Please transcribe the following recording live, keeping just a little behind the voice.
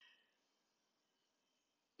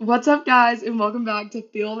What's up, guys, and welcome back to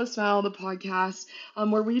Feel the Smile, the podcast,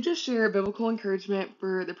 where we just share biblical encouragement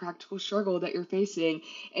for the practical struggle that you're facing.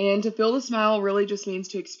 And to feel the smile really just means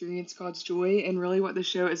to experience God's joy. And really, what the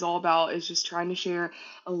show is all about is just trying to share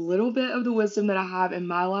a little bit of the wisdom that I have in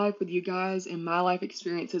my life with you guys and my life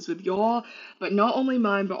experiences with y'all, but not only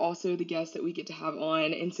mine, but also the guests that we get to have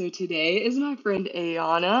on. And so today is my friend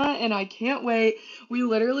Ayana, and I can't wait. We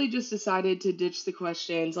literally just decided to ditch the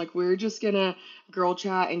questions. Like, we're just gonna girl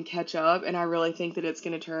chat and catch up. And I really think that it's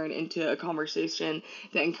going to turn into a conversation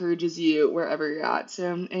that encourages you wherever you're at.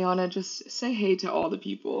 So, Ayana, just say hey to all the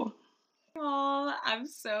people. All, I'm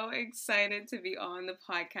so excited to be on the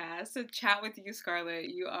podcast to chat with you, Scarlett.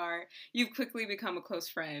 You've quickly become a close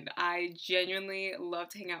friend. I genuinely love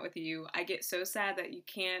to hang out with you. I get so sad that you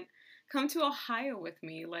can't come to Ohio with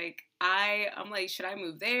me. I'm like, should I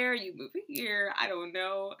move there? You move here? I don't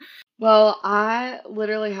know. Well, I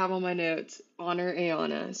literally have on my notes honor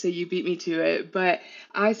Ayana, so you beat me to it. But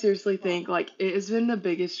I seriously think like it has been the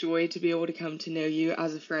biggest joy to be able to come to know you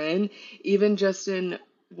as a friend, even just in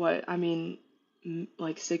what I mean,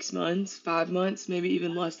 like 6 months, 5 months, maybe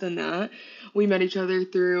even less than that. We met each other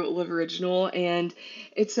through Live Original, and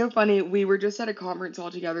it's so funny. We were just at a conference all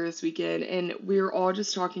together this weekend, and we were all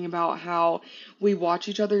just talking about how we watch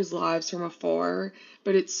each other's lives from afar,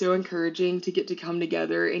 but it's so encouraging to get to come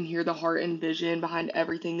together and hear the heart and vision behind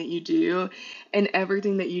everything that you do. And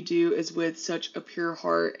everything that you do is with such a pure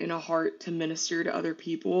heart and a heart to minister to other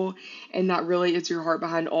people. And that really is your heart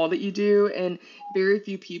behind all that you do. And very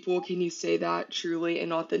few people can you say that truly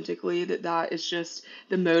and authentically, that that is just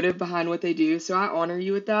the motive behind what they do. So I honor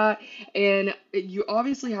you with that. And you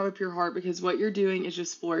obviously have a pure heart because what you're doing is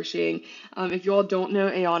just flourishing. If you all don't know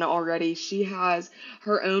Ayana already, she has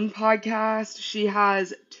her own podcast. She has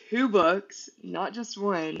two books, not just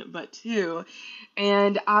one, but two.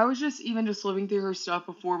 And I was just even just living through her stuff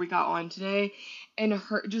before we got on today. And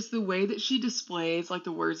her just the way that she displays like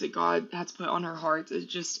the words that God has put on her heart is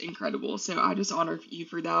just incredible. So I just honor you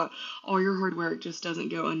for that. All your hard work just doesn't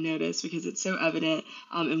go unnoticed because it's so evident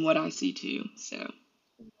in what I see too. So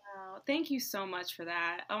Wow, thank you so much for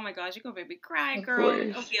that. Oh my gosh, you're gonna make me cry, of girl.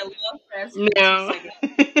 It'll course. be a love fest in two No.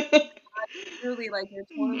 seconds. Truly, like you're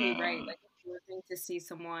totally right. No. Like it's one thing to see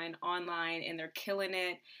someone online and they're killing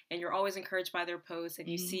it, and you're always encouraged by their posts, and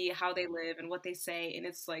you Mhm. see how they live and what they say, and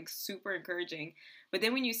it's like super encouraging. But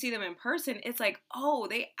then when you see them in person, it's like, oh,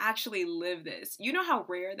 they actually live this. You know how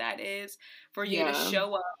rare that is for you to Yeah.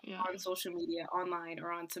 show up Yeah. on social media, online,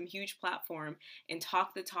 or on some huge platform and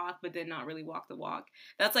talk the talk, but then not really walk the walk.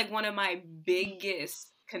 That's like one of my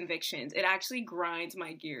biggest convictions. It actually grinds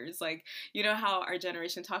my gears. Like, you know how our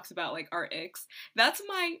generation talks about like our icks? That's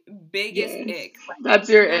my biggest Yes. ick. Like, That's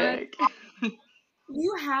if your you're gonna, ick.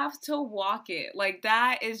 you have to walk it. Like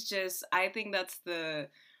that is just, I think that's the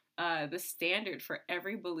standard for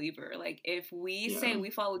every believer. Like if we say Yeah. we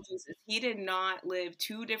follow Jesus, he did not live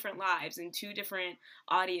two different lives in two different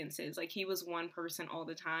audiences. Like he was one person all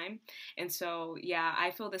the time. And so, yeah,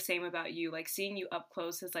 I feel the same about you. Like seeing you up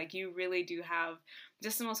close is like you really do have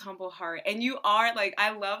just the most humble heart. And you are like,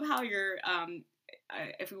 I love how you're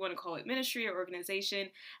if we want to call it ministry or organization,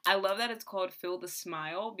 I love that it's called Feel the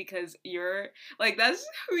Smile because you're like that's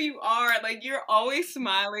who you are. Like you're always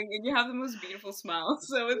smiling and you have the most beautiful smile.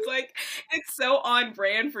 So it's like it's so on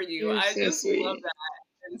brand for you. You're I so just love sweet.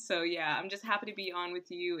 that. And so yeah, I'm just happy to be on with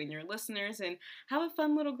you and your listeners and have a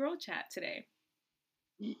fun little girl chat today.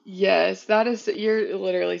 Yes, that is, you're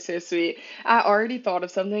literally so sweet. I already thought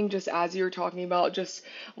of something just as you were talking about just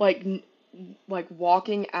like like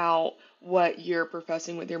walking out what you're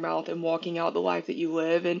professing with your mouth and walking out the life that you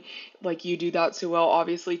live, and like you do that so well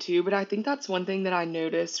obviously too. But I think that's one thing that I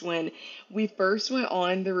noticed when we first went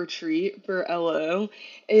on the retreat for LO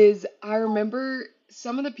is I remember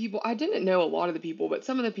some of the people, I didn't know a lot of the people, but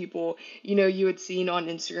some of the people, you had seen on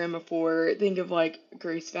Instagram before. Think of like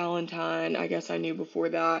Grace Valentine, I guess I knew before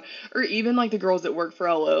that, or even like the girls that work for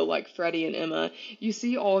LO, like Freddie and Emma. You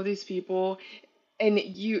see all of these people and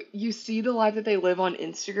you see the life that they live on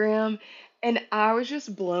Instagram, and I was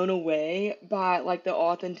just blown away by like the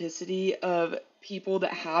authenticity of people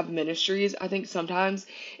that have ministries. I think sometimes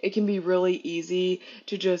it can be really easy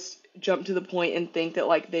to just jump to the point and think that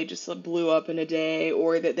like they just like, blew up in a day,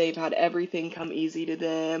 or that they've had everything come easy to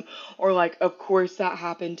them, or like of course that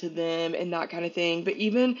happened to them and that kind of thing. But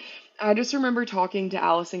even I just remember talking to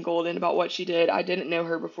Allison Golden about what she did. I didn't know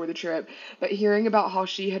her before the trip, but hearing about how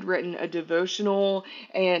she had written a devotional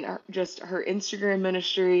and just her Instagram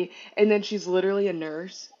ministry, and then she's literally a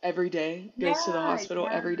nurse every day, goes to the Yeah, hospital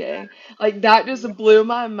yeah, every day. Like that just yeah. blew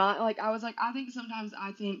my mind. Like I was like, I think sometimes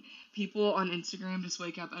I think people on Instagram just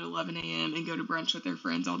wake up at 11 a.m. and go to brunch with their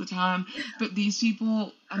friends all the time. But these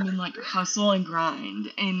people, I mean, like, hustle and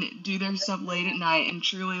grind and do their stuff late at night and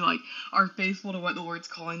truly, like, are faithful to what the Lord's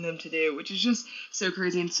calling them to do, which is just so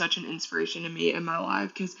crazy and such an inspiration to me in my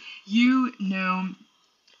life because you know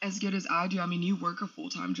as good as I do. I mean, you work a full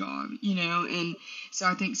time job, and so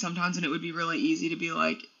I think sometimes when it would be really easy to be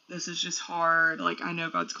like, this is just hard. Like, I know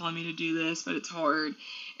God's calling me to do this, but it's hard.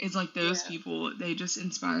 It's like those Yeah. people, they just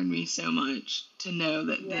inspired me so much to know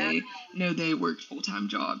that Yeah. they know they worked full time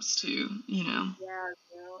jobs too. Yeah,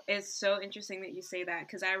 girl. It's so interesting that you say that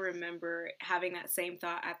because I remember having that same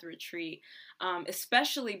thought at the retreat,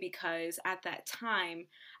 especially because at that time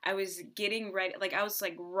I was getting ready, like I was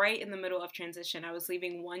like right in the middle of transition. I was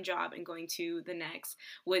leaving one job and going to the next,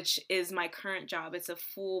 which is my current job. It's a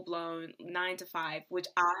full blown 9 to 5, which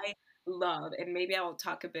I love, and maybe I will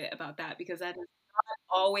talk a bit about that because that has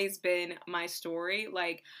always been my story.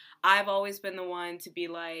 Like, I've always been the one to be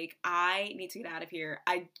like, I need to get out of here.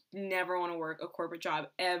 I never want to work a corporate job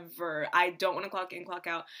ever. I don't want to clock in, clock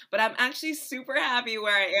out. But I'm actually super happy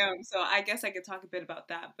where I am. So I guess I could talk a bit about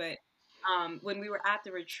that. But when we were at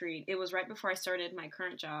the retreat, it was right before I started my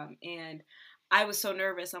current job. And I was so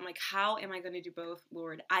nervous. I'm like, how am I going to do both,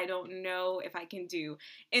 Lord? I don't know if I can do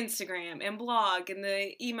Instagram and blog and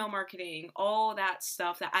the email marketing, all that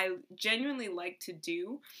stuff that I genuinely like to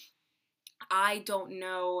do. I don't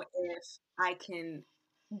know if I can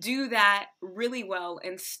do that really well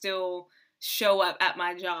and still show up at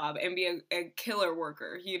my job and be a killer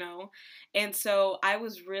worker, you know? And so I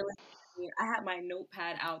was really, I had my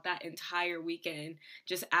notepad out that entire weekend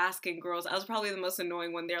just asking girls. I was probably the most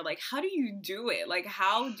annoying one there. Like, how do you do it? Like,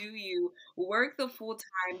 how do you work the full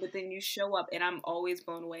time, but then you show up? And I'm always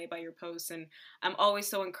blown away by your posts, and I'm always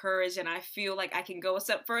so encouraged. And I feel like I can go a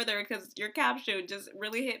step further because your caption just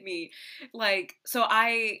really hit me. Like, so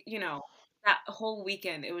that whole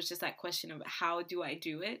weekend, it was just that question of how do I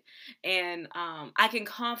do it? And I can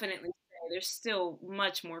confidently say there's still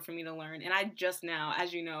much more for me to learn. And I just now,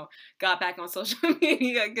 as you know, got back on social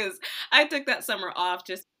media because I took that summer off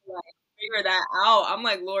just to like figure that out. I'm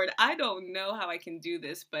like, Lord, I don't know how I can do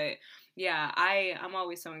this, but yeah, I'm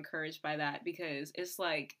always so encouraged by that because it's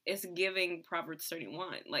like it's giving Proverbs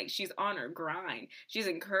 31. Like, she's on her grind. She's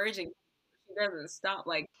encouraging, she doesn't stop.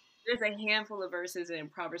 Like, there's a handful of verses in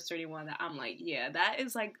Proverbs 31 that I'm like, yeah, that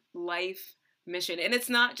is like life mission. And it's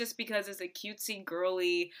not just because it's a cutesy,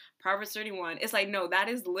 girly Proverbs 31. It's like, no, that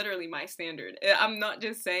is literally my standard. I'm not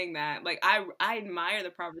just saying that. Like, I admire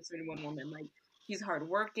the Proverbs 31 woman. Like, she's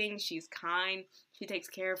hardworking, she's kind, she takes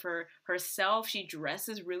care of herself, she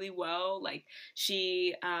dresses really well. Like,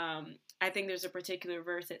 I think there's a particular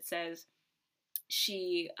verse that says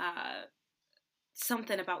she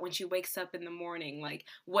something about when she wakes up in the morning, like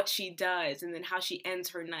what she does and then how she ends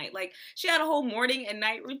her night. Like, she had a whole morning and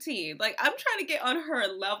night routine. Like, I'm trying to get on her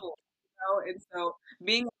level, you know? And so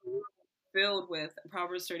being filled with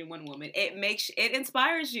Proverbs 31 woman, it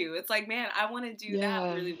inspires you. It's like, man, I want to do that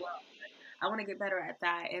Yeah. really well. I want to get better at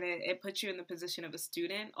that. And it puts you in the position of a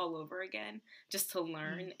student all over again, just to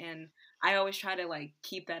learn. And I always try to like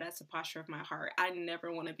keep that as a posture of my heart. I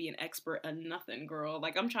never want to be an expert on nothing, girl.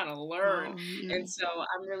 Like, I'm trying to learn. Wow. Yeah. And so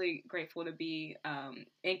I'm really grateful to be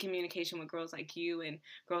in communication with girls like you and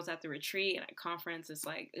girls at the retreat and at conference. It's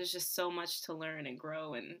like, there's just so much to learn and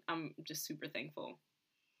grow. And I'm just super thankful.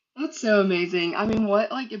 That's so amazing. I mean,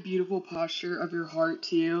 what like a beautiful posture of your heart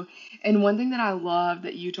too. And one thing that I love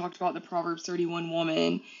that you talked about the Proverbs 31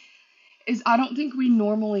 woman is I don't think we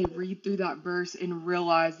normally read through that verse and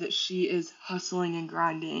realize that she is hustling and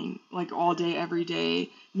grinding like all day, every day,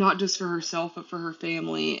 not just for herself, but for her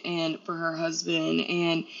family and for her husband.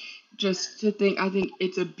 And just to think, I think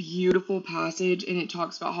it's a beautiful passage and it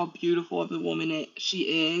talks about how beautiful of the woman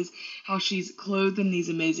she is, how she's clothed in these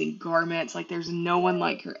amazing garments. Like, there's no one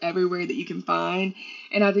like her everywhere that you can find.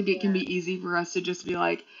 And I think it can Yeah. be easy for us to just be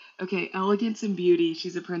like, okay, elegance and beauty,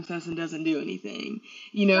 she's a princess and doesn't do anything,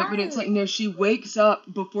 but it's like, Right. no, she wakes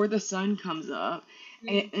up before the sun comes up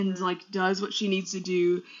and Mhm. like does what she needs to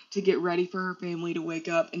do to get ready for her family to wake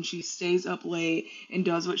up, and she stays up late and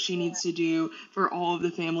does what she needs to do for all of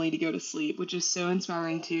the family to go to sleep, which is so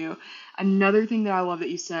inspiring too. Another thing that I love that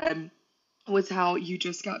you said was how you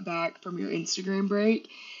just got back from your Instagram break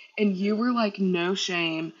and you were like, no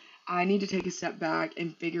shame. I need to take a step back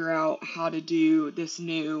and figure out how to do this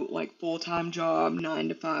new, like, full time job, 9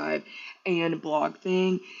 to 5, and blog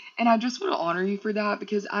thing. And I just want to honor you for that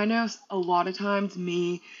because I know a lot of times,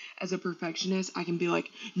 me as a perfectionist, I can be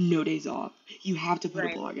like, no days off. You have to put a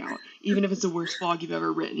Right. blog out, even if it's the worst blog you've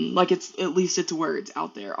ever written. Like, it's at least it's words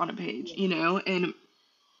out there on a page, Yeah. And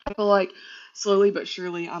I feel like slowly but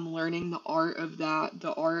surely I'm learning the art of that,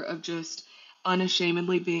 the art of just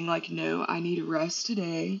unashamedly being like, no, I need rest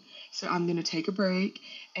today. So I'm going to take a break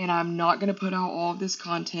and I'm not going to put out all of this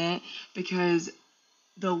content because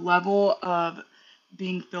the level of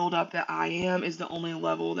being filled up that I am is the only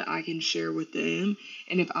level that I can share with them.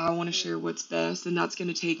 And if I want to share what's best, then that's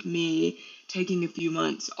going to take me taking a few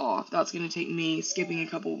months off. That's going to take me skipping a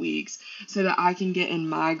couple weeks so that I can get in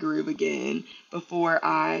my groove again before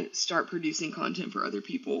I start producing content for other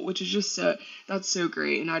people, which is just so, that's so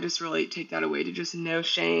great. And I just really take that away to just no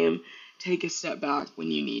shame, take a step back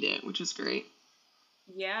when you need it, which is great.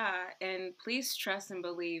 Yeah, and please trust and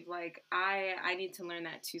believe. Like I need to learn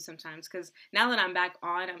that too sometimes because now that I'm back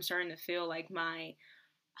on, I'm starting to feel like my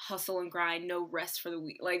hustle and grind, no rest for the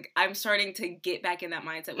week. Like I'm starting to get back in that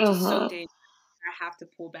mindset, which Uh is so huh. dangerous. I have to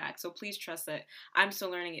pull back. So please trust that I'm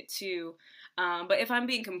still learning it too. But if I'm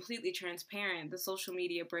being completely transparent, the social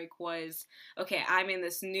media break was okay. I'm in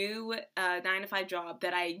this new 9 to 5 job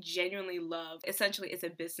that I genuinely love. Essentially, it's a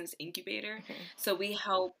business incubator. So we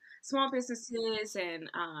help small businesses and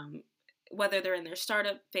whether they're in their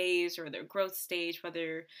startup phase or their growth stage,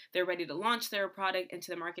 whether they're ready to launch their product into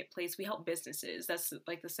the marketplace, we help businesses. That's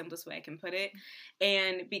like the simplest way I can put it.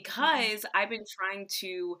 And Mhm. because I've been trying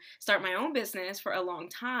to start my own business for a long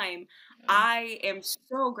time, Yeah. I am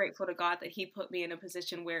so grateful to God that He put me in a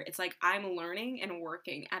position where it's like I'm learning and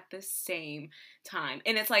working at the same time.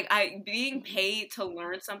 And it's like I being Mhm. paid to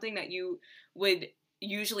learn something that you would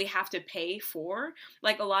usually have to pay for,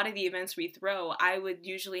 like a lot of the events we throw, I would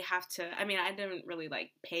usually have to, I mean, I didn't really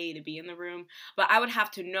like pay to be in the room, but I would have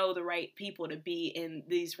to know the right people to be in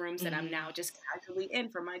these rooms that I'm Mhm. now just casually in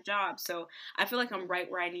for my job. So I feel like I'm right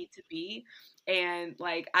where I need to be. And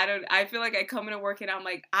like, I feel like I come into work and I'm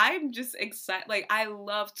like, I'm just excited. Like, I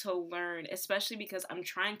love to learn, especially because I'm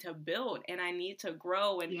trying to build and I need to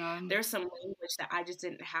grow. And Yeah. there's some language that I just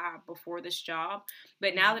didn't have before this job.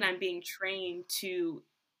 But now that Mhm. I'm being trained to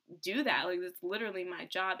do that. Like it's literally my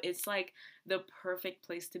job. It's like the perfect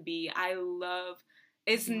place to be. I love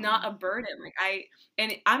it's Yeah. not a burden. Like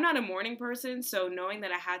and I'm not a morning person, so knowing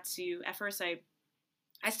that I had to at first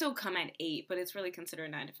I still come at 8, but it's really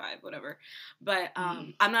considered 9 to 5, whatever. But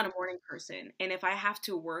Mhm. I'm not a morning person, and if I have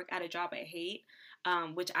to work at a job I hate,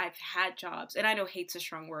 which I've had jobs, and I know hate's a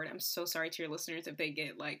strong word. I'm so sorry to your listeners if they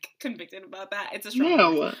get like convicted about that. It's a strong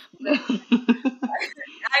word, No. but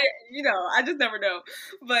I just never know.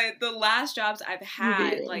 But the last jobs I've You're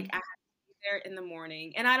had, like good. I had to be there in the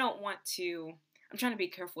morning, and I don't want to. I'm trying to be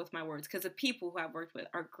careful with my words because the people who I've worked with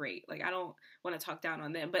are great. Like I don't want to talk down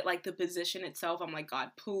on them, but like the position itself, I'm like,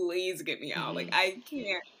 God, please get me out. Like Mhm. I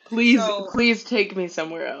can't. Please, So please take me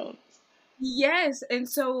somewhere else. yes, and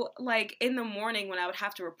so like in the morning when I would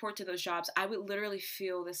have to report to those jobs, I would literally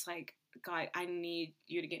feel this like, God, I need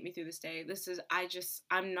you to get me through this day.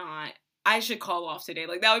 I'm not. I should call off today.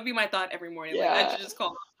 Like that would be my thought every morning. Like I Yeah. should just call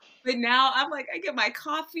off. But now I'm like, I get my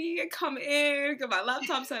coffee, I come in, get my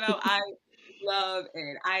laptop set up. I love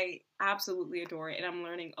it. I absolutely adore it, and I'm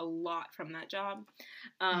learning a lot from that job.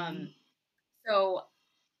 Mhm. Um, so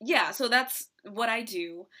yeah, so that's what I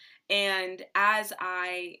do. And as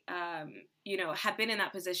I, have been in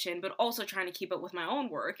that position, but also trying to keep up with my own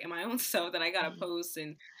work and my own stuff that I gotta Mhm. post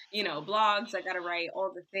and, blogs, I gotta write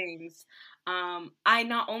all the things. I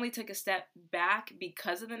not only took a step back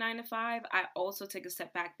because of the 9 to 5, I also took a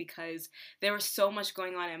step back because there was so much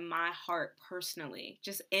going on in my heart personally,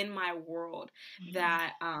 just in my world, Mhm.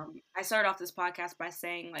 that I started off this podcast by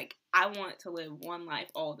saying, like, I want to live one life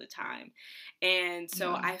all the time. And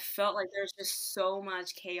so Yeah. I felt like there's just so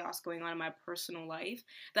much chaos going on in my personal life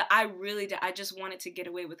that I really did. I just wanted to get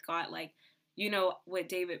away with God. Like, what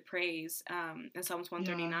David prays in Psalms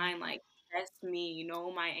Yeah. 139, like, test me,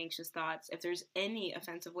 know my anxious thoughts. If there's any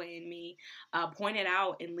offensive way in me, point it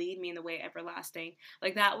out and lead me in the way everlasting.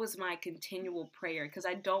 Like, that was my continual prayer because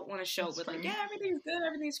I don't want to show up That's with, like, yeah, great. everything's good,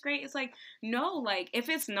 everything's great. It's like, no, like, if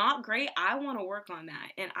it's not great, I want to work on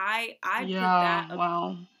that. And I put that Yeah.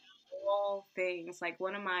 Wow. all things. Like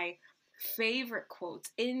one of my favorite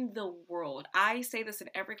quotes in the world. I say this in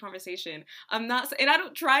every conversation. I'm not, and I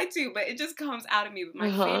don't try to, but it just comes out of me. But Uh my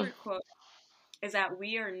huh. favorite quote is that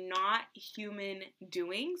we are not human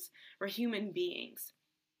doings, we're human beings.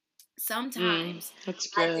 Sometimes That's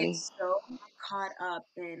I get good. so caught up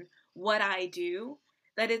in what I do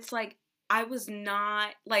that it's like I was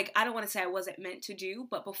not like I don't want to say I wasn't meant to do,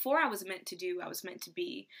 but before I was meant to do, I was meant to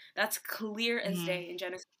be. That's clear as Mhm. day in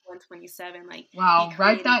Genesis 1:27. Like he Wow.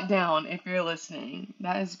 Write created. that down if you're listening.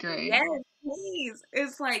 That is Yes, great. Please.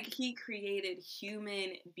 It's like he created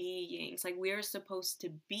human beings. Like we're supposed to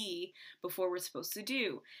be before we're supposed to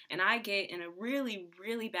do. And I get in a really,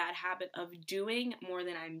 really bad habit of doing more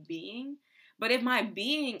than I'm being. But if my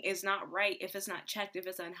being is not right, if it's not checked, if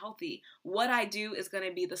it's unhealthy, what I do is going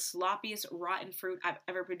to be the sloppiest, rotten fruit I've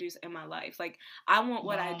ever produced in my life. Like, I want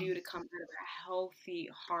what I Wow. do to come out of a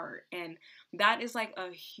healthy heart. And that is like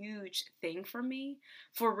a huge thing for me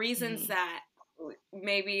for reasons Mhm. that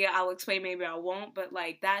maybe I'll explain, maybe I won't, but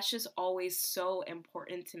like that's just always so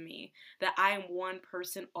important to me that I am one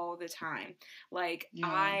person all the time. Like Yeah.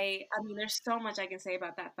 I mean there's so much I can say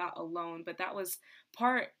about that thought alone, but that was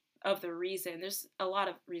part of the reason. There's a lot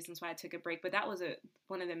of reasons why I took a break, but that was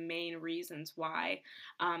one of the main reasons why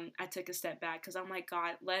I took a step back because I'm like,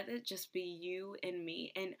 God, let it just be you and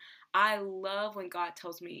me. And I love when God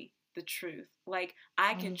tells me the truth. Like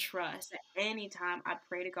I can Oh. trust at any time I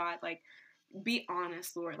pray to God, like be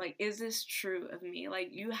honest, Lord. Like, is this true of me? Like,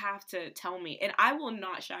 you have to tell me. And I will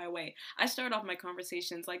not shy away. I start off my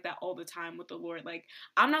conversations like that all the time with the Lord. Like,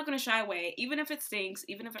 I'm not going to shy away. Even if it stings,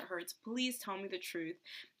 even if it hurts, please tell me the truth.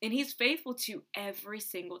 And He's faithful to every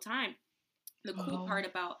single time. The cool Wow. part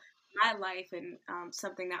about my life and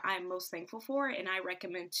something that I'm most thankful for, and I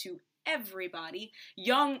recommend to everybody,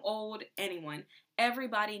 young, old, anyone,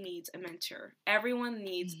 everybody needs a mentor. Everyone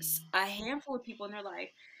needs Mhm. a handful of people in their life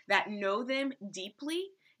that know them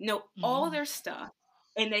deeply, know all Mhm. their stuff,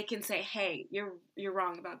 and they can say, "Hey, you're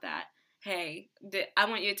wrong about that. Hey, I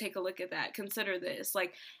want you to take a look at that. Consider this."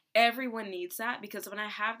 Like everyone needs that because when I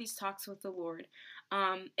have these talks with the Lord,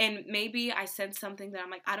 and maybe I said something that I'm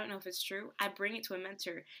like, I don't know if it's true. I bring it to a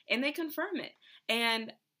mentor and they confirm it.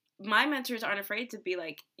 And my mentors aren't afraid to be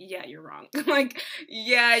like, yeah, you're wrong. Like,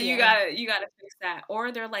 yeah, Yeah. you gotta fix that.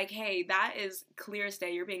 Or they're like, hey, that is clear as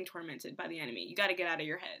day. You're being tormented by the enemy. You gotta get out of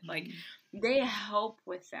your head. Like Mhm. they help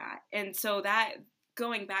with that. And so that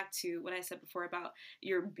going back to what I said before about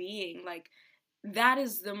your being, like that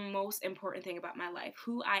is the most important thing about my life,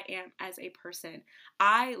 who I am as a person.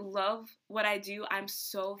 I love what I do. I'm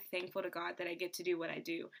so thankful to God that I get to do what I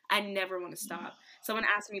do. I never want to stop. Someone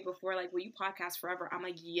asked me before, like, will you podcast forever? I'm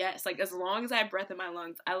like, yes. Like, as long as I have breath in my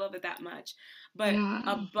lungs, I love it that much. But Yeah.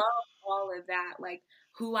 above all of that, like,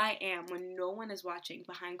 who I am when no one is watching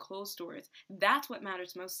behind closed doors, that's what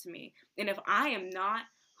matters most to me. And if I am not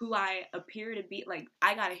who I appear to be, like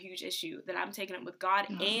I got a huge issue that I'm taking up with God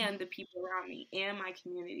Yeah. and the people around me and my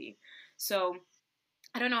community. So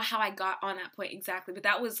I don't know how I got on that point exactly, but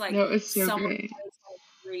that was like No, it's so summer great.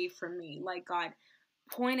 2023 for me. Like God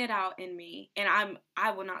point it out in me, and I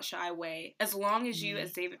will not shy away as long as you, Mhm.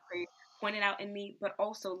 as David prayed, point it out in me, but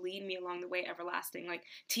also lead me along the way everlasting. Like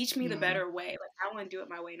teach me the Yeah. better way. Like I don't want to do it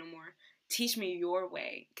my way no more. Teach me your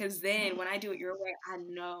way, because then Yeah. when I do it your way, I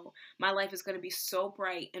know my life is going to be so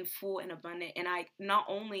bright and full and abundant. And I not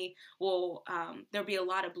only will there'll be a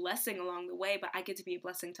lot of blessing along the way, but I get to be a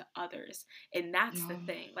blessing to others, and that's the Yeah.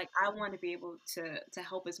 thing. Like I want to be able to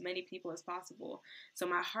help as many people as possible, so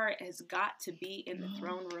my heart has got to be in the Yeah.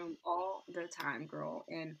 throne room all the time, girl.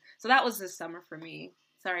 And so that was this summer for me.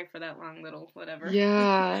 Sorry for that long little whatever.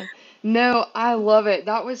 Yeah. No, I love it.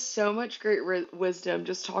 That was so much great wisdom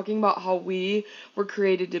just talking about how we were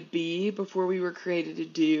created to be before we were created to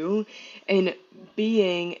do, and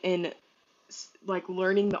being and like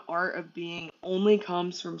learning the art of being only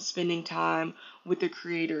comes from spending time with the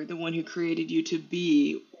creator, the one who created you to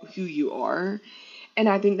be who you are. And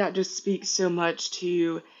I think that just speaks so much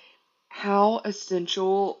to how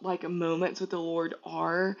essential like moments with the Lord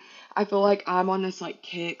are. I feel like I'm on this like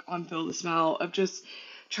kick on Fill the Smile of just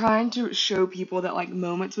trying to show people that like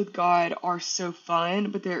moments with God are so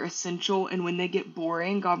fun, but they're essential. And when they get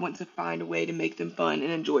boring, God wants to find a way to make them fun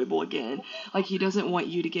and enjoyable again. Like He doesn't want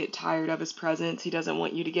you to get tired of His presence. He doesn't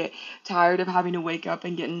want you to get tired of having to wake up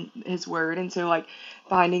and get in His Word. And so like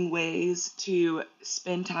finding ways to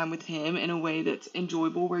spend time with Him in a way that's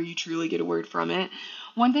enjoyable, where you truly get a word from it.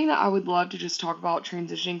 One thing that I would love to just talk about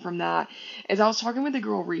transitioning from that is I was talking with a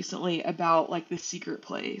girl recently about like the secret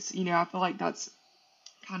place. I feel like that's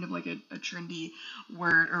kind of like a trendy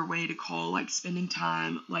word or way to call like spending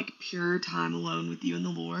time, like pure time alone with you and the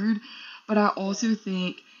Lord. But I Yeah. also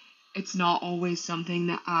think it's not always something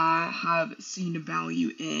that I have seen a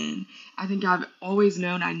value in. I think I've always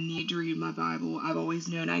known I need to read my Bible. I've always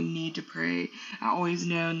known I need to pray. I always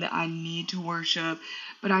known that I need to worship.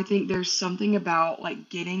 But I think there's something about like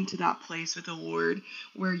getting to that place with the Lord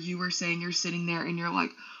where you were saying you're sitting there and you're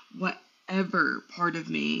like, whatever part of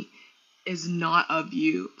me is not of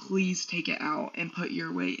you, please take it out and put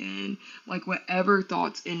your way in. Like, whatever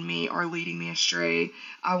thoughts in me are leading me astray,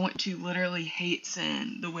 I want to literally hate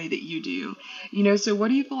sin the way that you do. So what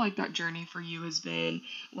do you feel like that journey for you has been?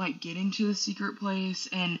 Like, getting to the secret place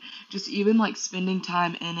and just even like spending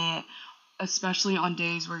time in it, especially on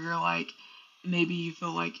days where you're like, maybe you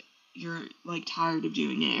feel like you're like tired of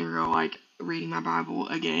doing it, or you're like reading my Bible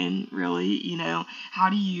again, really, how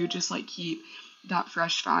do you just like keep that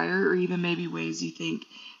fresh fire, or even maybe ways you think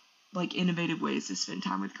like innovative ways to spend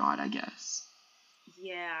time with God, I guess.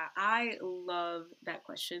 Yeah, I love that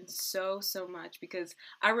question so, so much because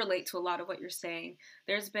I relate to a lot of what you're saying.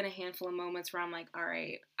 There's been a handful of moments where I'm like, all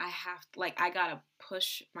right, I gotta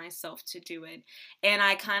push myself to do it. And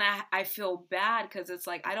I feel bad because it's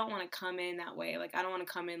like, I don't want to come in that way. Like, I don't want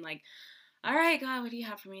to come in like, all right, God, what do you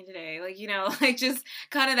have for me today? Like, like just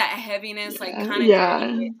kind of that heaviness, like Yeah, kind of doing yeah.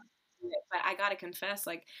 it. But I gotta confess,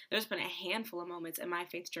 like, there's been a handful of moments in my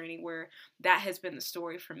faith journey where that has been the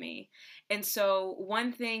story for me. And so,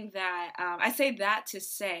 one thing that I say that to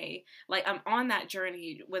say, like, I'm on that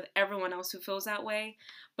journey with everyone else who feels that way.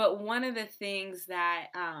 But one of the things that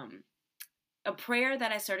a prayer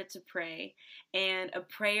that I started to pray, and a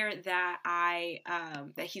prayer that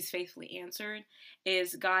that He's faithfully answered,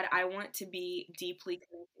 is, God, I want to be deeply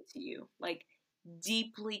connected to you, like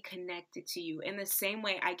deeply connected to you. In the same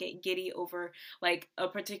way I get giddy over like a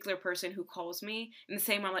particular person who calls me, in the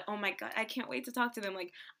same way I'm like, oh my God, I can't wait to talk to them.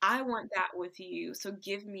 Like, I want that with you, so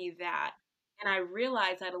give me that. And I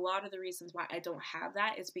realized that a lot of the reasons why I don't have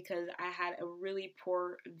that is because I had a really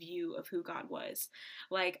poor view of who God was.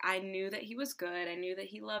 Like, I knew that He was good, I knew that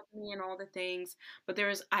He loved me and all the things, but there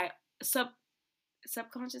was I sub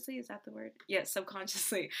subconsciously, is that the word? Yes,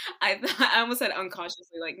 subconsciously. I almost said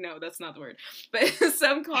unconsciously, like, no, that's not the word, but Yeah.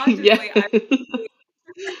 subconsciously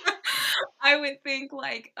I would think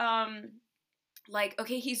like,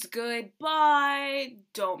 okay, he's good, but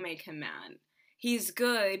don't make him mad. He's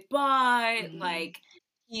good, but Mhm. like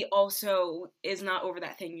he also is not over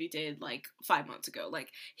that thing you did like 5 months ago.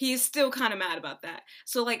 Like, he's still kind of mad about that.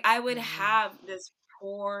 So like I would Mhm. have this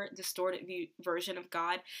poor distorted version of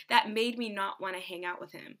God that made me not want to hang out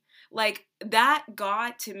with him. Like, that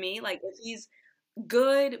God to me, like, if he's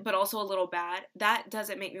good but also a little bad, that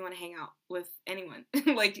doesn't make me want to hang out with anyone.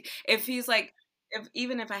 Like, if he's like, if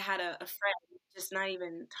even if I had a friend, just not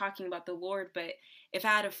even talking about the Lord, but if I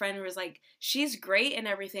had a friend who was like, she's great and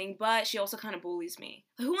everything, but she also kind of bullies me,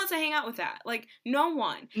 who wants to hang out with that? Like, no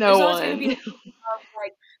one. No There's always going to be one. that of,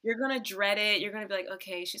 like, you're gonna dread it, you're gonna be like,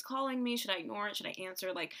 okay, she's calling me, should I ignore it, should I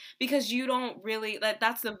answer, like, because you don't really,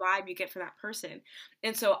 that's the vibe you get from that person.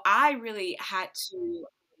 And so I really had to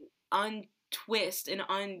untwist and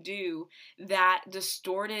undo that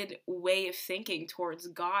distorted way of thinking towards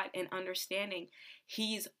God and understanding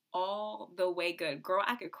He's all the way good. Girl,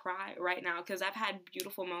 I could cry right now because I've had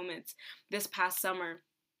beautiful moments this past summer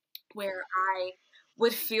where I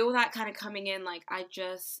would feel that kind of coming in, like,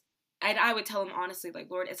 I would tell him honestly, like,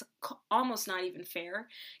 Lord, it's almost not even fair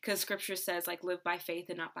because scripture says, like, live by faith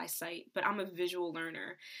and not by sight. But I'm a visual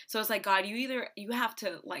learner. So it's like, God, you have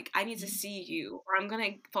to, like, I need to see you or I'm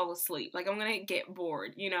going to fall asleep. Like, I'm going to get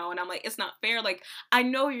bored, And I'm like, it's not fair. Like, I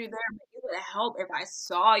know you're there, but it would help if I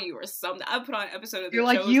saw you or something. I put on an episode of The You're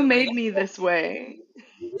like, you Chosen. Like, made me this way.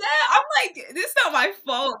 yeah, I'm like, this is not my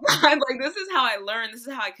fault. I'm like, this is how I learn. This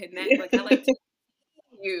is how I connect. Like, I like to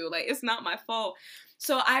you. Like, it's not my fault.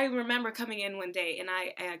 So I remember coming in one day and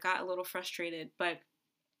I got a little frustrated, but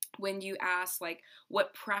when you ask like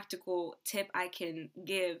what practical tip I can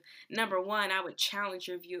give, number one, I would challenge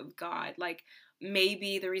your view of God. Like,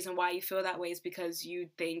 maybe the reason why you feel that way is because you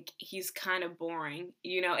think he's kind of boring,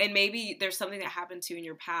 and maybe there's something that happened to you in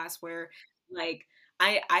your past where, like,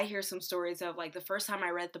 I hear some stories of like the first time I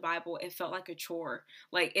read the Bible, it felt like a chore.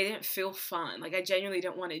 Like, it didn't feel fun. Like, I genuinely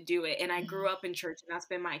didn't want to do it. And I grew up in church and that's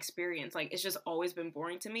been my experience. Like, it's just always been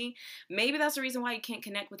boring to me. Maybe that's the reason why you can't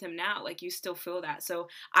connect with him now. Like, you still feel that. So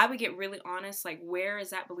I would get really honest, like, where is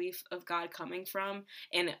that belief of God coming from?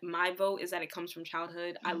 And my vote is that it comes from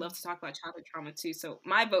childhood. I love to talk about childhood trauma too. So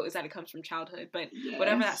my vote is that it comes from childhood. But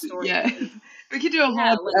whatever that Yes, story yeah. is, We could do a whole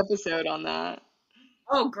yeah, other like, episode on that.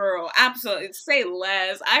 oh, girl, absolutely. Say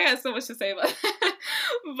less. I got so much to say about that.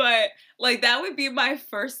 But, like, that would be my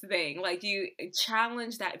first thing. Like, you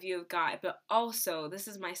challenge that view of God. But also, this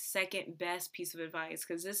is my second best piece of advice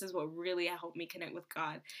because this is what really helped me connect with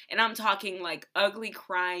God. And I'm talking, like, ugly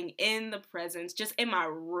crying in the presence, just in my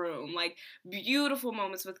room. Like, beautiful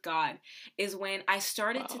moments with God is when I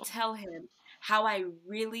started to Wow. tell Him how I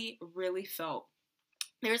really, really felt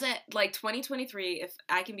there's a like 2023, if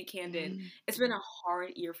I can be candid, Mm. it's been a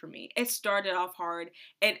hard year for me. It started off hard,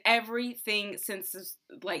 and everything since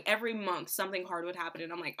like every month something hard would happen,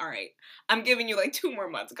 and I'm like, all right, I'm giving you like 2 more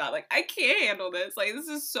months, God. Like I can't handle this. Like this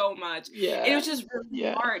is so much. And it Yeah. was just really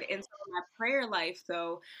Yeah. hard. And so in my prayer life,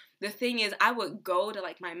 though, the thing is, I would go to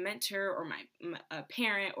like my mentor or my a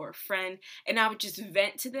parent or a friend, and I would just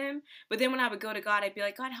vent to them. But then when I would go to God, I'd be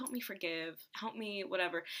like, God, help me forgive, help me,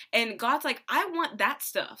 whatever. And God's like, I want that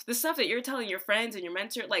stuff. The stuff that you're telling your friends and your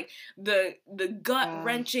mentor, like the gut Yeah.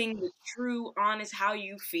 wrenching, the true, honest, how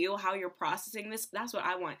you feel, how you're processing this. That's what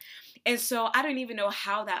I want. And so I don't even know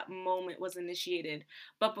how that moment was initiated.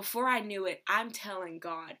 But before I knew it, I'm telling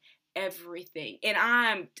God everything. And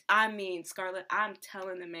I mean, Scarlett, I'm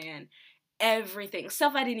telling the man everything.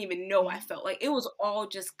 Stuff I didn't even know I felt. Like it was all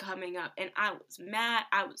just coming up. And I was mad.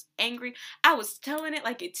 I was angry. I was telling it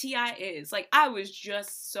like a TI is. Like I was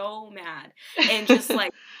just so mad. And just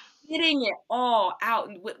like getting it all out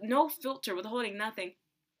with no filter, withholding nothing.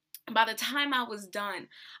 By the time I was done,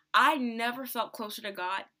 I never felt closer to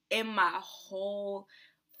God in my whole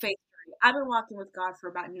faith journey. I've been walking with God for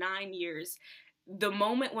about 9 years. The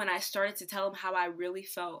moment when I started to tell him how I really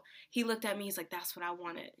felt, he looked at me. He's like, "That's what I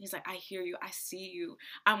wanted." He's like, "I hear you. I see you.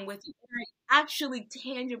 I'm with you." And I actually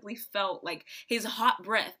tangibly felt like his hot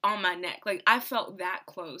breath on my neck. Like I felt that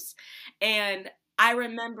close. And I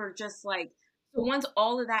remember just like, so once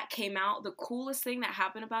all of that came out, the coolest thing that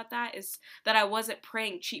happened about that is that I wasn't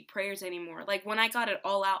praying cheap prayers anymore. Like when I got it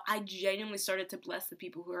all out, I genuinely started to bless the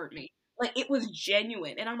people who hurt me. Like it was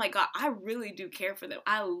genuine. And I'm like, God, I really do care for them.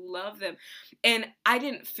 I love them. And I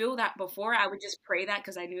didn't feel that before. I would just pray that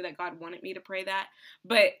because I knew that God wanted me to pray that.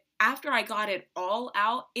 But after I got it all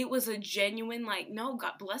out, it was a genuine, like, no,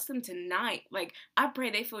 God bless them tonight. Like, I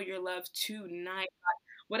pray they feel your love tonight.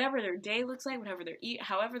 Whatever their day looks like, whatever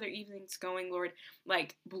however their evening's going, Lord,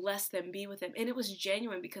 like bless them, be with them. And it was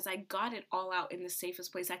genuine because I got it all out in the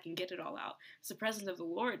safest place I can get it all out. It's the presence of the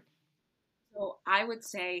Lord. So I would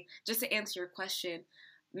say, just to answer your question,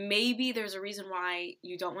 maybe there's a reason why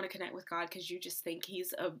you don't want to connect with God because you just think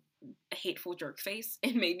he's a hateful jerk face,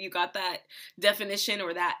 and maybe you got that definition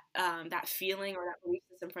or that feeling or that belief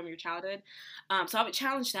system from your childhood. So I would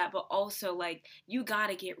challenge that, but also like you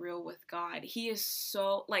gotta get real with God. He is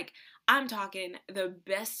so like I'm talking the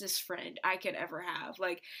bestest friend I could ever have.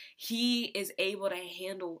 Like he is able to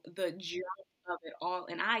handle the junk of it all,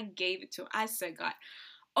 and I gave it to him. I said, God,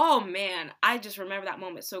 oh man, I just remember that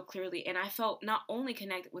moment so clearly. And I felt not only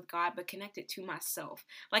connected with God, but connected to myself.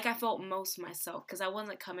 Like I felt most myself because I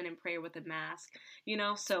wasn't coming in prayer with a mask, you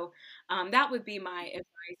know? So that would be my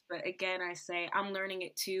advice. But again, I say I'm learning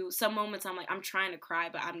it too. Some moments I'm like, I'm trying to cry,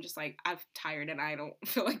 but I'm just like, I'm tired and I don't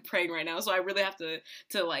feel like praying right now. So I really have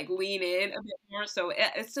to like lean in a bit more. So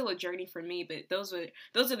it's still a journey for me. But those are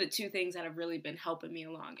the two things that have really been helping me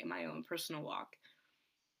along in my own personal walk.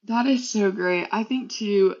 That is so great. I think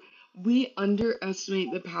too, we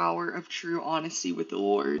underestimate the power of true honesty with the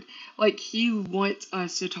Lord. Like He wants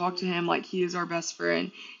us to talk to Him like He is our best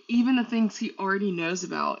friend. Even the things He already knows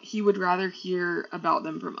about, He would rather hear about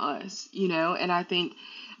them from us, you know? And I think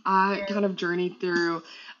I kind of journeyed through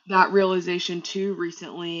that realization too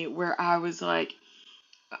recently where I was like,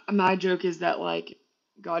 my joke is that like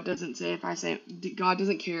God doesn't say if I say God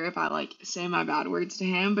doesn't care if I like say my bad words to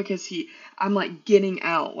him because I'm like getting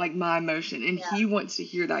out like my emotion and he wants to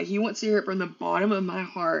hear that. He wants to hear it from the bottom of my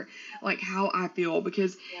heart like how I feel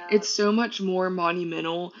because Yeah. it's so much more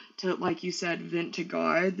monumental to like you said vent to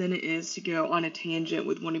God than it is to go on a tangent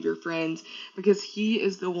with one of your friends because he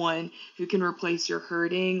is the one who can replace your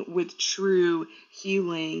hurting with true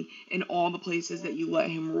healing in all the places that you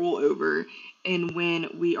let him rule over. And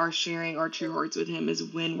when we are sharing our true hearts with him is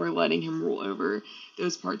when we're letting him rule over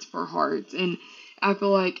those parts of our hearts. And I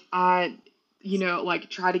feel like like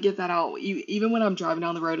try to get that out even when I'm driving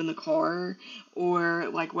down the road in the car or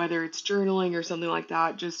like whether it's journaling or something like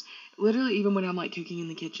that, just literally even when I'm like cooking in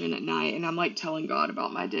the kitchen at night and I'm like telling God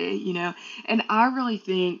about my day. And I really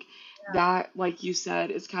think that, like you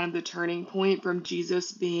said, is kind of the turning point from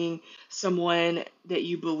Jesus being someone that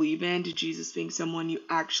you believe in to Jesus being someone you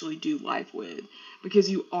actually do life with. Because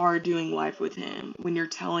you are doing life with him when you're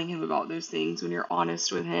telling him about those things, when you're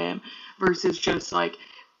honest with him, versus just like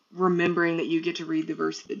remembering that you get to read the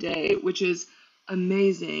verse of the day, which is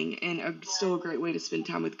amazing and still a great way to spend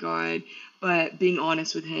time with God. But being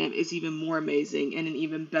honest with him is even more amazing and an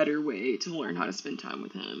even better way to learn how to spend time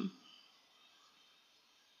with him.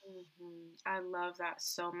 I love that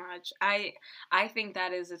so much. I think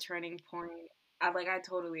that is a turning point. I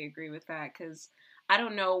totally agree with that because I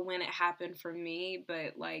don't know when it happened for me,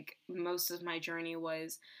 but like most of my journey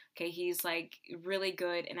was okay, he's like really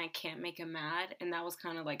good and I can't make him mad. And that was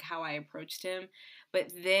kind of like how I approached him.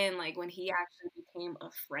 But then, like, when he actually became a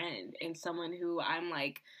friend and someone who I'm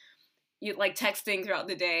like, you like texting throughout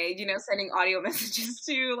the day, sending audio messages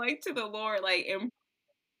to, like, to the Lord, like, and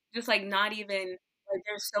just like not even like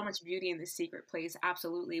there's so much beauty in the secret place,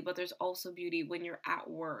 absolutely. But there's also beauty when you're at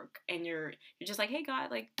work and you're just like, hey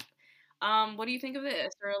God, like, what do you think of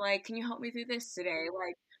this? Or like, can you help me through this today?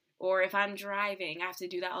 Like, or if I'm driving, I have to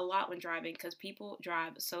do that a lot when driving because people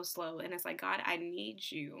drive so slow, and it's like, God, I need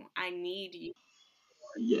you. I need you.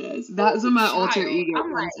 Yes, that's Ooh, when my alter child. ego I'm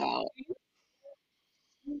comes like, out.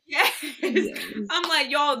 yes. Yes, I'm like,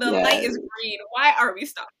 y'all, the light is yes. green. Why are we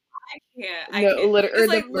stopped? I can't. I No, can't. or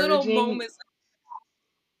It's the like little merging. moments.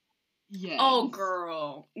 Oh, Yes,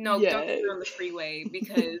 girl. No, don't get yes. me on the freeway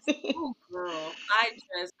because, oh, girl, I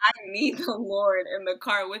need the Lord in the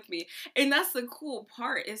car with me. And that's the cool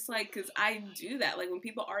part. It's like, because I do that. Like, when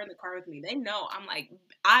people are in the car with me, they know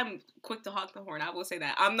I'm quick to honk the horn. I will say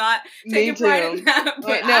that. I'm not Me taking pride in too. that,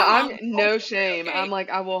 but No, I I'm honk the no horn, shame. okay? I'm like,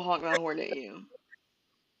 I will honk my horn at you.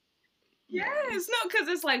 Yes, Yes, no, because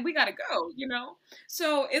it's like we gotta go.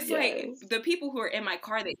 So it's like yes. the people who are in my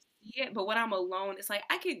car, they see it, but when I'm alone, it's like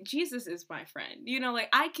Jesus is my friend. Like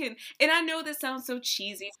I can, and I know this sounds so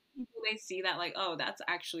cheesy. Some people they see that like, oh, that's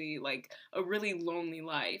actually like a really lonely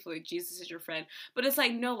life. Like Jesus is your friend, but it's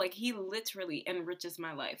like no, like he literally enriches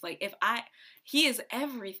my life. Like he is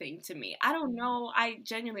everything to me. I don't know. I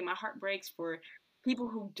genuinely, my heart breaks for people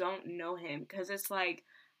who don't know him because it's like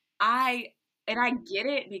I and I get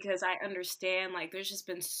it because I understand like there's just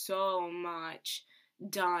been so much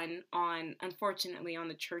done on unfortunately on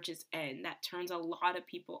the church's end that turns a lot of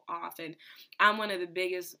people off, and I'm one of the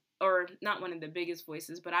biggest, or not one of the biggest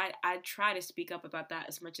voices, but I try to speak up about that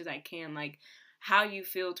as much as I can, like how you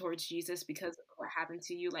feel towards Jesus because of what happened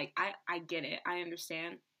to you. Like I get it. I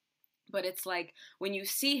understand, but it's like when you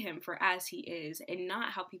see him for as he is and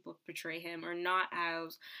not how people portray him, or not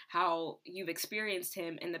as how you've experienced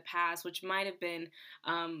him in the past, which might have been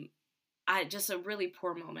um just a really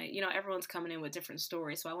poor moment. Everyone's coming in with different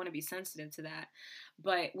stories, so I want to be sensitive to that.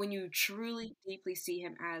 But when you truly deeply see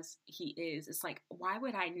him as he is, it's like, why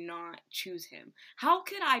would I not choose him? How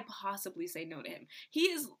could I possibly say no to him? He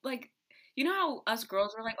is like, how us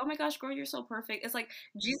girls are like, oh my gosh, girl, you're so perfect. It's like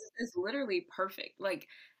Jesus is literally perfect. Like,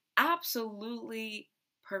 absolutely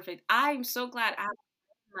perfect. I'm so glad I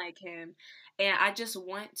like him. And I just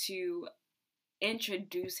want to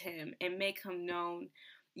introduce him and make him known.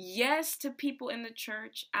 Yes, to people in the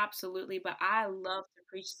church, absolutely, but I love to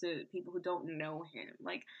preach to people who don't know him.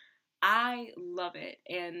 Like, I love it.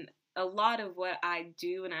 And a lot of what I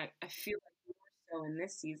do, and I feel like more so in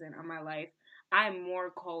this season of my life, I'm more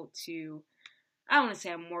called to, I don't want to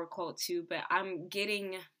say I'm more called to, but I'm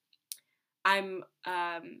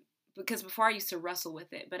because before I used to wrestle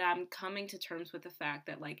with it, but I'm coming to terms with the fact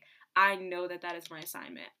that like I know that that is my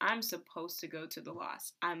assignment. I'm supposed to go to the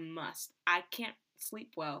lost. I must. I can't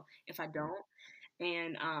sleep well if I don't.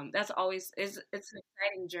 And that's always is it's an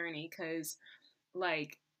exciting journey because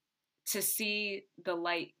like to see the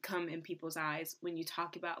light come in people's eyes when you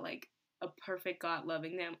talk about like a perfect God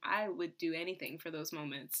loving them, I would do anything for those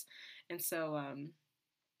moments. And so I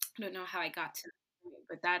don't know how I got to that point,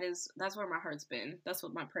 but that's where my heart's been. That's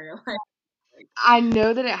what my prayer life is like. I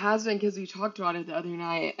know that it has been because we talked about it the other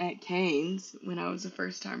night at Canes when I was the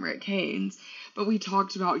first timer at Canes. But we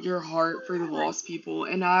talked about your heart for the lost people,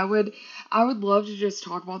 and I would love to just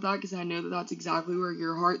talk about that because I know that that's exactly where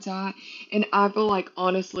your heart's at, and I feel like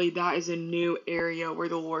honestly that is a new area where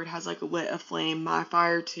the Lord has like lit a flame, my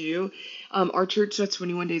fire too. Our church does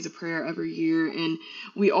 21 days of prayer every year, and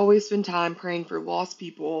we always spend time praying for lost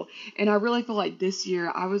people. And I really feel like this year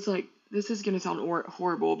I was like, this is going to sound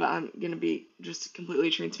horrible, but I'm going to be just completely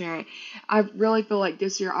transparent. I really feel like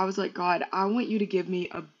this year I was like, God, I want you to give me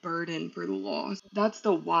a burden for the lost. That's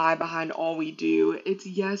the why behind all we do. It's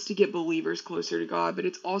yes to get believers closer to God, but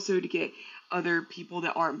it's also to get other people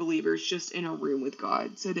that aren't believers just in a room with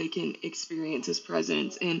God so they can experience his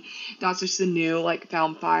presence. And that's just a new like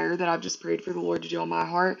found fire that I've just prayed for the Lord to do on my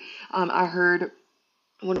heart. I heard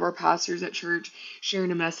one of our pastors at church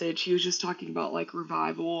sharing a message. He was just talking about like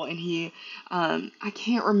revival, and I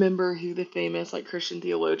can't remember who the famous like Christian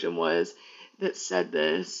theologian was that said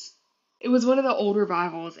this. It was one of the old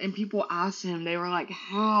revivals, and people asked him, they were like,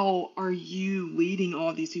 how are you leading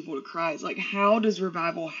all these people to Christ? Like, how does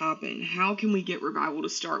revival happen? How can we get revival to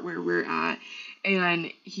start where we're at?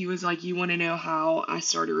 And he was like, you want to know how I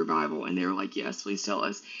started revival? And they were like, yes, please tell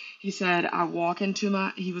us. He said,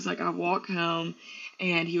 he was like, I walk home,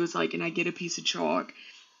 and he was like, and I get a piece of chalk,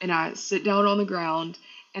 and I sit down on the ground,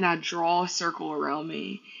 and I draw a circle around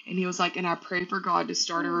me. And he was like, and I pray for God to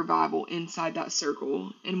start a revival inside that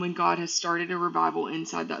circle. And when God has started a revival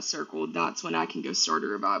inside that circle, that's when I can go start a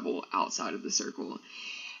revival outside of the circle.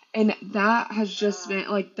 And that has just been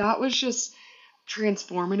like, that was just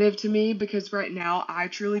transformative to me because right now I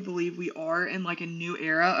truly believe we are in like a new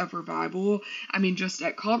era of revival. I mean, just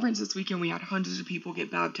at conference this weekend, we had hundreds of people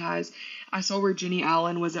get baptized. I saw where Jenny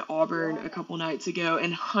Allen was at Auburn a couple nights ago,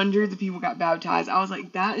 and hundreds of people got baptized. I was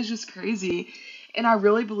like, that is just crazy. And I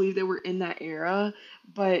really believe that we're in that era,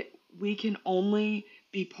 but we can only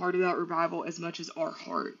be part of that revival as much as our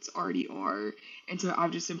hearts already are. And so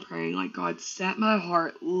I've just been praying, like, God, set my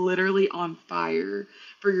heart literally on fire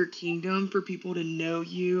for your kingdom, for people to know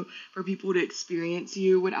you, for people to experience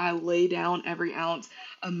you. Would I lay down every ounce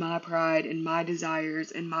of my pride and my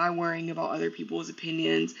desires and my worrying about other people's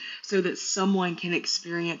opinions so that someone can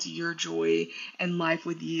experience your joy and life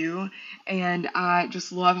with you? And I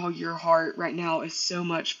just love how your heart right now is so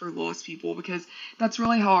much for lost people because that's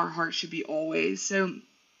really how our heart should be always. So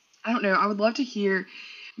I don't know. I would love to hear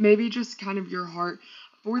maybe just kind of your heart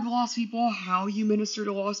for the lost people, how you minister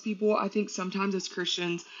to lost people. I think sometimes as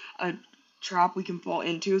Christians, a trap we can fall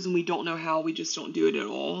into is when we don't know how, we just don't do it at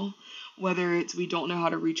all. Whether it's we don't know how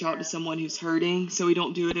to reach out to Yeah, someone who's hurting, so we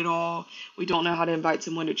don't do it at all. We don't know how to invite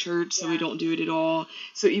someone to church, so we yeah. don't do it at all.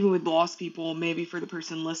 So even with lost people, maybe for the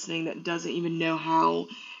person listening that doesn't even know how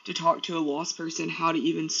to talk to a lost person, how to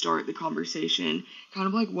even start the conversation, kind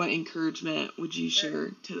of like what encouragement would you share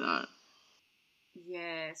to that?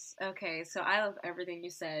 Yes. Okay. So I love everything you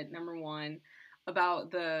said. Number one, about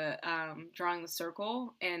the drawing the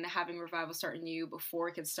circle and having revival start in you before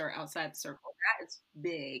it can start outside the circle. That is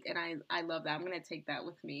big, and I love that. I'm gonna take that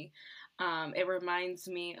with me. It reminds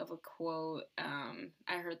me of a quote.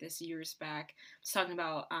 I heard this years back. It's talking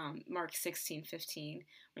about Mark 16:15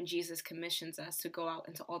 when Jesus commissions us to go out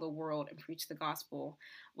into all the world and preach the gospel.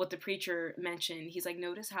 What the preacher mentioned, he's like,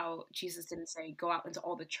 notice how Jesus didn't say go out into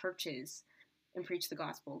all the churches and preach the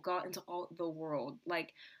gospel. Go out into all the world.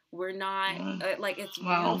 Like we're not Yeah. like it's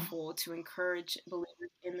Wow. beautiful to encourage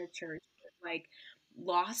believers in the church, but, like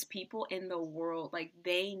lost people in the world, like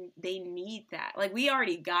they need that. Like we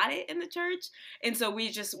already got it in the church, and so we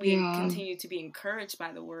Yeah. continue to be encouraged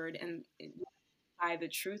by the word and by the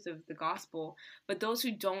truth of the gospel. But those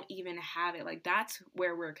who don't even have it, like that's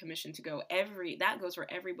where we're commissioned to go. Every that goes for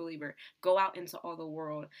every believer. Go out into all the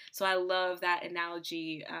world. So I love that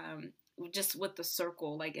analogy, just with the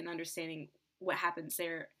circle, like and understanding what happens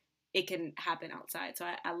there, it can happen outside. So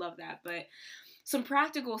I love that. But some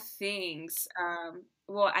practical things.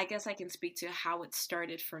 Well, I guess I can speak to how it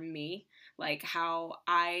started for me, like how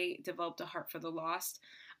I developed a heart for the lost.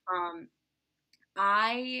 Um,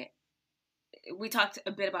 I we talked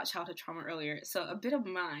a bit about childhood trauma earlier. So a bit of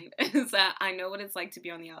mine is that I know what it's like to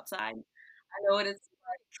be on the outside. I know what it's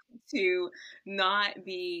like to not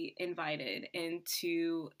be invited and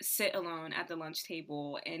to sit alone at the lunch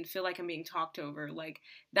table and feel like I'm being talked over. Like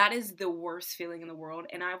that is the worst feeling in the world.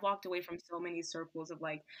 And I've walked away from so many circles of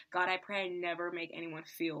like, God, I pray I never make anyone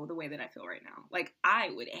feel the way that I feel right now. Like I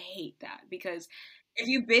would hate that because if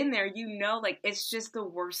you've been there, you know, like it's just the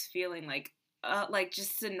worst feeling. Like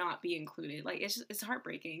just to not be included, like it's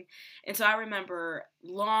heartbreaking. And so I remember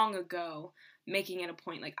long ago making it a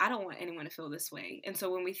point, like I don't want anyone to feel this way. And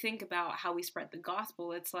so when we think about how we spread the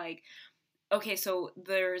gospel, it's like, okay, so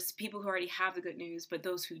there's people who already have the good news, but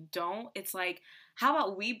those who don't, it's like, how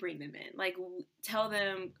about we bring them in? Like, tell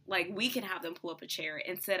them, like, we can have them pull up a chair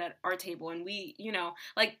and sit at our table and we,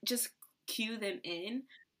 like, just cue them in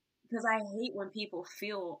because I hate when people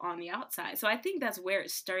feel on the outside. So I think that's where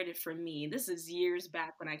it started for me. This is years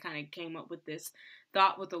back when I kind of came up with this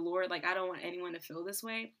thought with the Lord. Like, I don't want anyone to feel this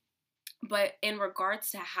way. But in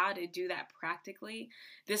regards to how to do that practically,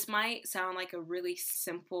 this might sound like a really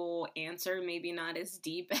simple answer, maybe not as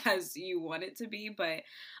deep as you want it to be, but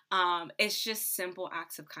it's just simple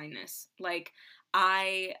acts of kindness. Like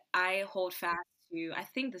I hold fast to, I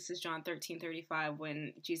think this is John 13:35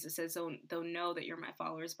 when Jesus says, they'll know that you're my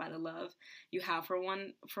followers by the love you have for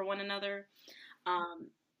one another.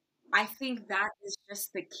 Um, I think that is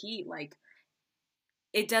just the key. Like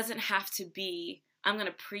it doesn't have to be, I'm going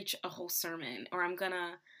to preach a whole sermon or I'm going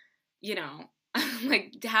to, you know,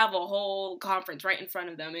 like have a whole conference right in front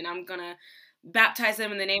of them and I'm going to baptize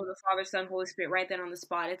them in the name of the Father, Son, Holy Spirit right then on the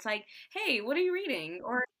spot. It's like, hey, what are you reading?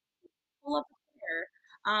 Or pull up a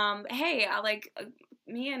chair. Hey, I like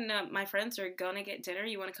me and my friends are gonna get dinner.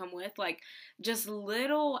 You want to come with? Like, just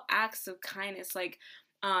little acts of kindness. Like,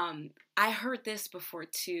 I heard this before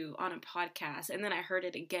too on a podcast, and then I heard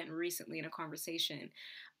it again recently in a conversation.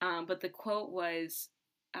 But the quote was,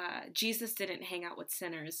 "Jesus didn't hang out with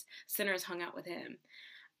sinners; sinners hung out with him."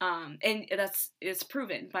 And that's it's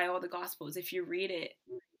proven by all the gospels. If you read it,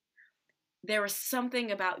 there was something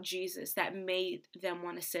about Jesus that made them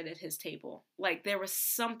want to sit at his table. Like there was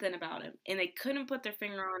something about him, and they couldn't put their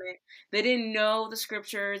finger on it. They didn't know the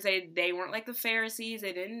scriptures. They weren't like the Pharisees.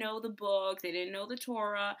 They didn't know the book. They didn't know the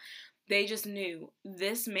Torah. They just knew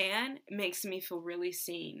this man makes me feel really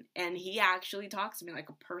seen, and he actually talks to me like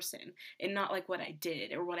a person, and not like what I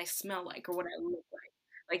did or what I smell like or what I look like.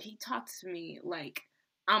 Like he talks to me like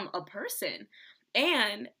I'm a person.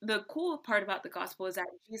 And the cool part about the gospel is that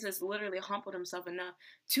Jesus literally humbled himself enough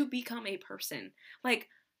to become a person. Like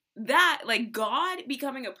that, like God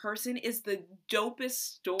becoming a person is the dopest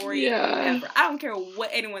story Yeah. ever. I don't care what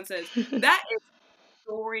anyone says. That is a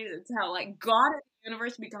story to tell. Like God in the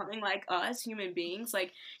universe becoming like us human beings.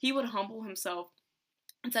 Like he would humble himself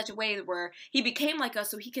in such a way where he became like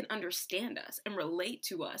us so he can understand us and relate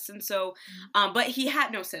to us. And so but he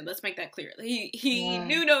had no sin. Let's make that clear. He Yeah.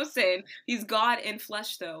 knew no sin. He's God in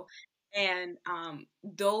flesh though. And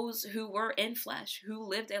those who were in flesh, who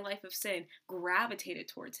lived a life of sin, gravitated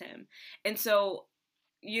towards him. And so,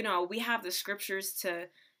 we have the scriptures to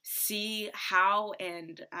see how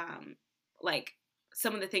and like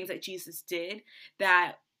some of the things that Jesus did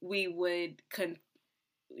that we would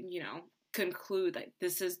you know, conclude that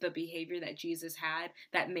this is the behavior that Jesus had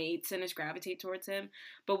that made sinners gravitate towards him.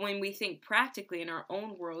 But when we think practically in our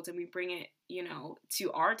own worlds and we bring it,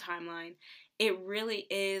 to our timeline, it really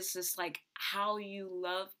is just like how you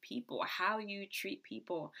love people, how you treat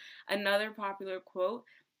people. Another popular quote,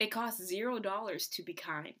 it costs $0 to be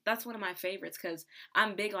kind. That's one of my favorites because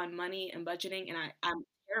I'm big on money and budgeting and I'm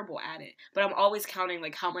terrible at it. But I'm always counting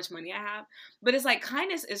like how much money I have. But it's like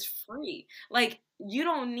kindness is free. Like, you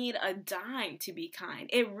don't need a dime to be kind.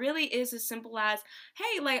 It really is as simple as,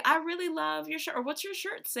 hey, like, I really love your shirt. Or what's your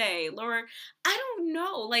shirt say? Or I don't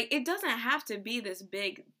know. Like, it doesn't have to be this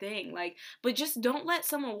big thing. Like, but just don't let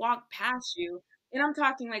someone walk past you. And I'm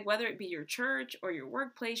talking like whether it be your church or your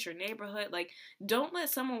workplace, your neighborhood, like, don't let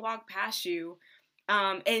someone walk past you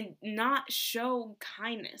and not show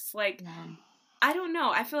kindness. Like, Yeah. I don't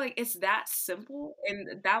know. I feel like it's that simple,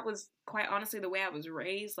 and that was quite honestly the way I was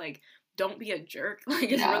raised. Like, don't be a jerk.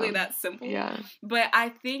 Like, it's really Yeah. that simple. Yeah. But I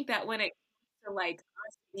think that when it comes to like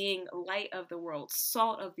us being light of the world,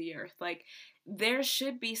 salt of the earth, like there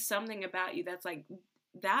should be something about you that's like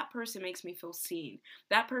that person makes me feel seen.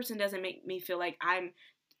 That person doesn't make me feel like I'm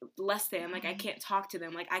less than, like I can't talk to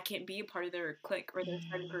them, like I can't be a part of their clique or their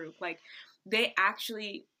friend Yeah. group. Like they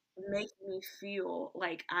actually make me feel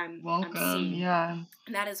like I'm Welcome. seen. Yeah.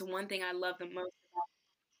 And that is one thing I love the most about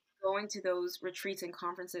going to those retreats and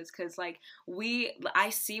conferences because like I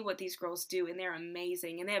see what these girls do and they're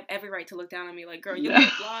amazing and they have every right to look down on me like, girl, your Yeah.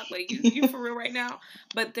 lip blocked, like you for real right now.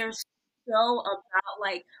 But they're so about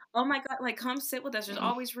like, oh my god, like come sit with us, there's Yeah.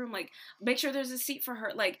 always room, like make sure there's a seat for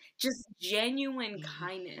her, like just genuine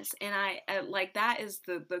kindness. And I like that is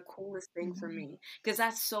the coolest thing for me because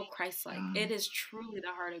that's so Christ-like. Yeah. It is truly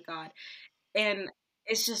the heart of God. And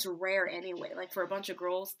it's just rare anyway. Like for a bunch of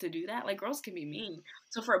girls to do that, like girls can be mean.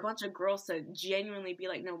 So for a bunch of girls to genuinely be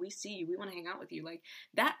like, no, we see you, we want to hang out with you, like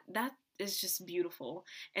that is just beautiful.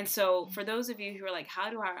 And so for those of you who are like, how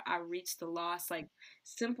do I reach the lost? Like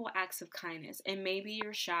simple acts of kindness. And maybe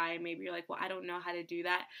you're shy, maybe you're like, well, I don't know how to do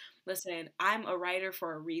that. Listen, I'm a writer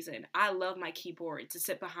for a reason. I love my keyboard to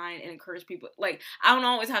sit behind and encourage people. Like I don't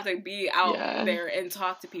always have to be out Yeah. there and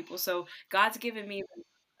talk to people. So God's given me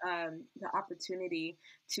the opportunity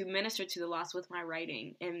to minister to the lost with my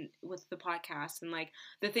writing and with the podcast and like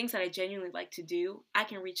the things that I genuinely like to do. I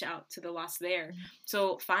can reach out to the lost there.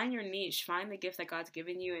 So find your niche, find the gift that God's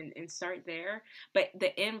given you, and start there. But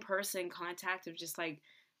the in-person contact of just like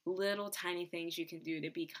little tiny things you can do to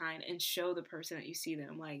be kind and show the person that you see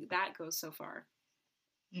them, like that goes so far.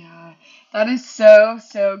 Yeah, that is so,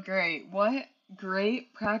 so great. What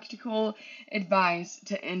great practical advice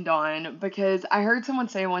to end on because I heard someone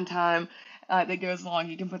say one time that goes along,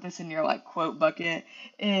 you can put this in your like quote bucket,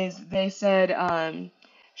 is they said,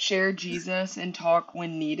 share Jesus and talk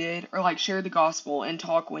when needed, or like share the gospel and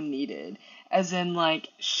talk when needed. As in, like,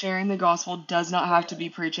 sharing the gospel does not have to be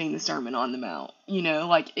preaching the Sermon on the Mount. You know,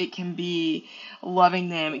 like, it can be loving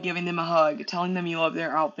them, giving them a hug, telling them you love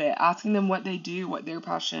their outfit, asking them what they do, what they're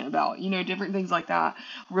passionate about, you know, different things like that.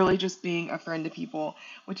 Really just being a friend to people,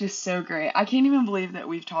 which is so great. I can't even believe that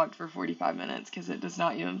we've talked for 45 minutes because it does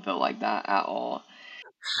not even feel like that at all.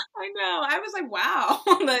 I know. I was like, wow.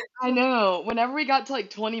 Like, I know. Whenever we got to like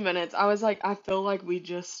 20 minutes, I was like, I feel like we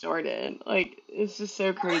just started. Like, it's just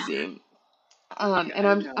so crazy. And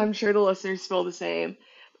I know. I'm sure the listeners feel the same.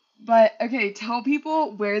 But okay, tell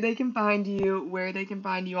people where they can find you, where they can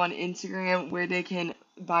find you on Instagram, where they can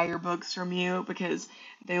buy your books from you because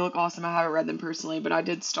they look awesome. I haven't read them personally, but I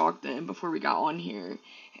did stalk them before we got on here,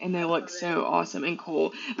 and they I look love it. so awesome and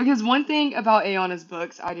cool. Because one thing about Ayana's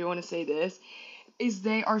books, I do want to say this, is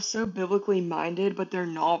they are so biblically minded, but they're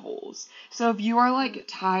novels. So if you are Mm, like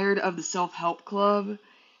tired of the self-help club,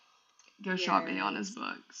 go shop Ayana's yes.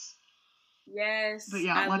 books. But Yes.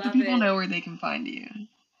 yeah, I let the love people it. know where they can find you.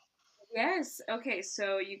 Yes. Okay.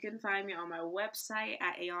 So you can find me on my website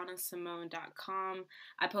at ayanasimone.com.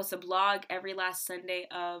 I post a blog every last Sunday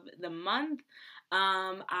of the month.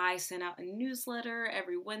 I send out a newsletter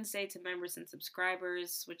every Wednesday to members and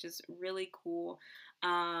subscribers, which is really cool.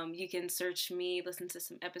 You can search me, listen to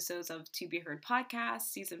some episodes of To Be Heard podcast.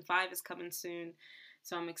 Season 5 is coming soon.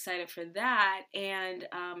 So I'm excited for that. And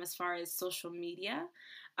as far as social media,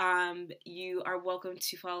 you are welcome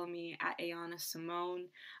to follow me at Ayana Symone.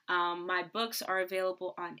 My books are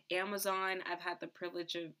available on Amazon. I've had the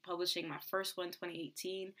privilege of publishing my first one in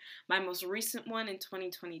 2018, my most recent one in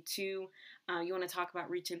 2022. You want to talk about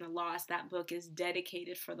reaching the lost? That book is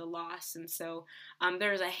dedicated for the lost, and so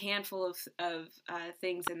there's a handful of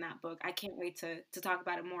things in that book. I can't wait to talk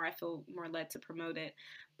about it more. I feel more led to promote it.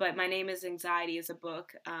 But My Name is Anxiety is a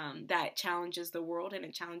book that challenges the world and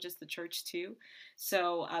it challenges the church too.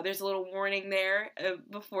 So there's a little warning there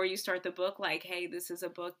before you start the book, like, hey, this is a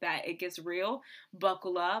book that it gets real,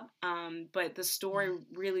 buckle up. But the story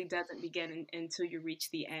really doesn't begin until you reach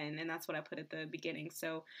the end, and that's what I put at the beginning.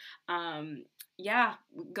 So, yeah,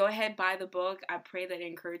 go ahead, buy the book. I pray that it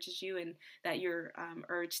encourages you and that you're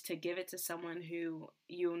urged to give it to someone who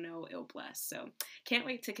you'll know it'll bless. So, can't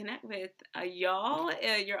wait to connect with y'all,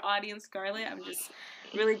 your audience, Scarlett. I'm just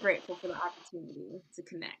really grateful for the opportunity to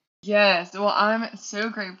connect. Yes, well, I'm so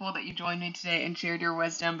grateful that you joined me today and shared your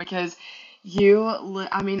wisdom because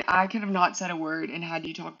I mean, I could have not said a word and had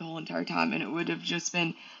you talk the whole entire time, and it would have just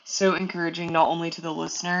been so encouraging, not only to the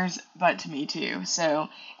listeners, but to me too. So,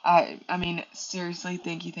 I mean, seriously,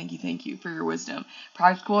 thank you for your wisdom.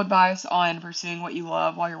 Practical advice on pursuing what you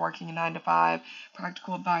love while you're working a 9 to 5,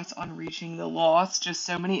 practical advice on reaching the lost, just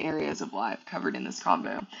so many areas of life covered in this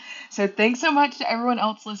combo. So thanks so much to everyone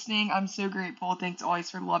else listening. I'm so grateful. Thanks always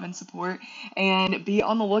for the love and support. And be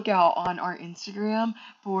on the lookout on our Instagram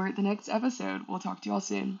for the next episode. We'll talk to you all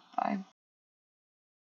soon. Bye.